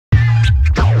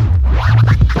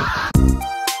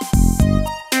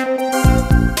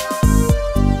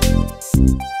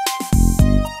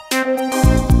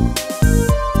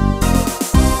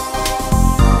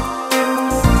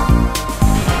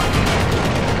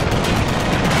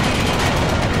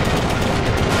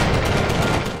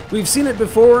We've seen it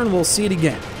before and we'll see it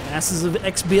again. Masses of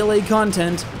XBLA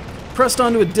content pressed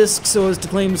onto a disc so as to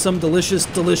claim some delicious,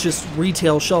 delicious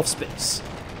retail shelf space.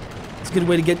 It's a good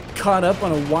way to get caught up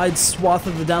on a wide swath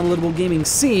of the downloadable gaming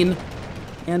scene,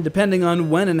 and depending on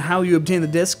when and how you obtain the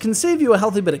disc, can save you a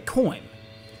healthy bit of coin.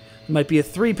 It might be a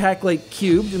 3-pack like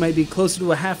Cubed, it might be closer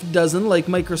to a half dozen like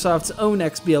Microsoft's own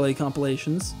XBLA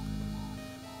compilations.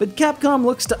 But Capcom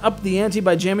looks to up the ante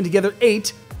by jamming together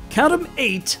 8, count 'em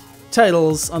 8,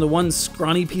 titles onto one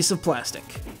scrawny piece of plastic.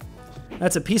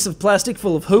 That's a piece of plastic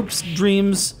full of hopes,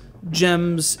 dreams,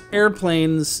 gems,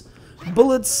 airplanes,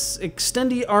 bullets,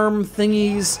 extendy arm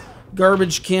thingies,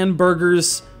 garbage can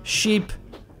burgers, sheep,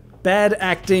 bad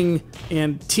acting,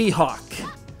 and T-Hawk.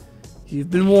 You've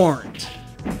been warned.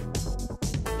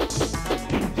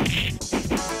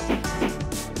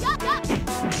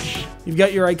 You've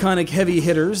got your iconic heavy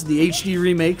hitters, the HD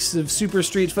remakes of Super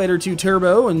Street Fighter 2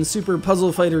 Turbo and Super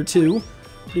Puzzle Fighter 2,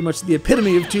 pretty much the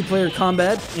epitome of two-player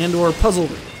combat and/or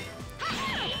puzzlery.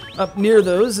 Up near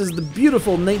those is the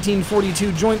beautiful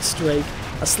 1942 Joint Strike,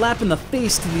 a slap in the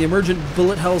face to the emergent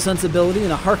bullet hell sensibility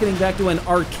and a harkening back to an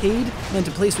arcade meant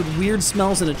to place with weird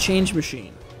smells in a change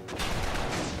machine.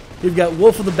 You've got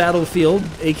Wolf of the Battlefield,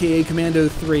 aka Commando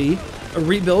 3, a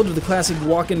rebuild of the classic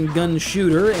walk-and-gun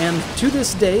shooter, and to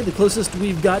this day, the closest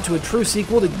we've got to a true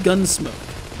sequel to Gunsmoke.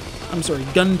 I'm sorry,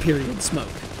 Gun Period Smoke.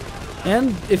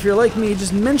 And if you're like me,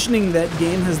 just mentioning that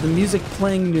game has the music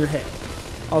playing in your head.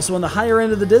 Also on the higher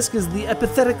end of the disc is the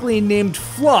epithetically named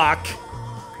Flock,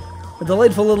 a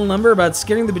delightful little number about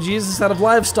scaring the bejesus out of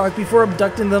livestock before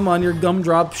abducting them on your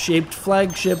gumdrop-shaped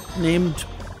flagship named,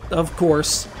 of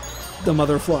course, the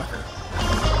Mother Flocker.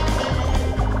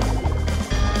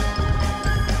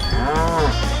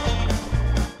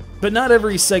 But not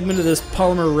every segment of this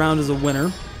polymer round is a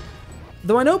winner.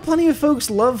 Though I know plenty of folks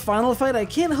love Final Fight, I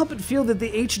can't help but feel that the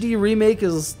HD remake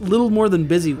is little more than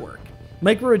busy work.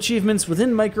 Micro-achievements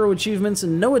within micro-achievements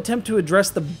and no attempt to address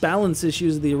the balance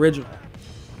issues of the original.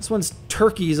 This one's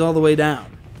turkeys all the way down.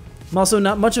 I'm also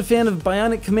not much a fan of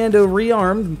Bionic Commando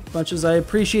Rearmed, much as I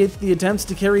appreciate the attempts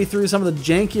to carry through some of the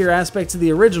jankier aspects of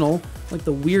the original, like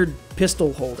the weird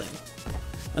pistol holding.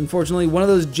 Unfortunately, one of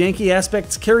those janky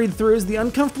aspects carried through is the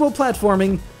uncomfortable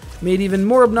platforming, made even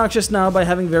more obnoxious now by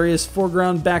having various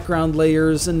foreground-background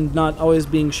layers and not always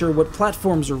being sure what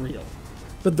platforms are real.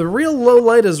 But the real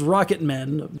lowlight is Rocket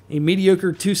Men, a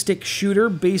mediocre two-stick shooter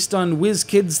based on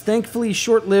WizKid's thankfully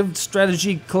short-lived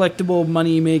strategy collectible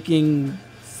money-making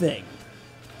thing.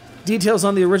 Details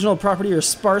on the original property are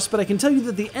sparse, but I can tell you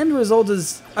that the end result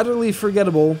is utterly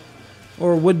forgettable,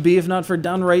 or would be if not for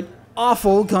downright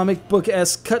awful comic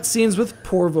book-esque cutscenes with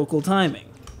poor vocal timing.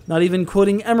 Not even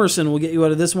quoting Emerson will get you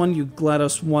out of this one, you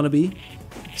GLaDOS wannabe.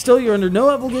 Still, you're under no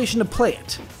obligation to play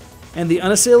it. And the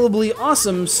unassailably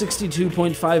awesome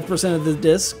 62.5% of the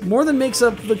disc more than makes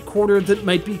up the quarter that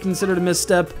might be considered a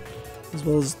misstep, as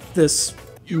well as this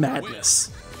madness.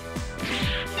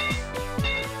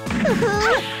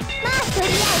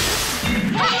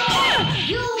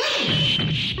 You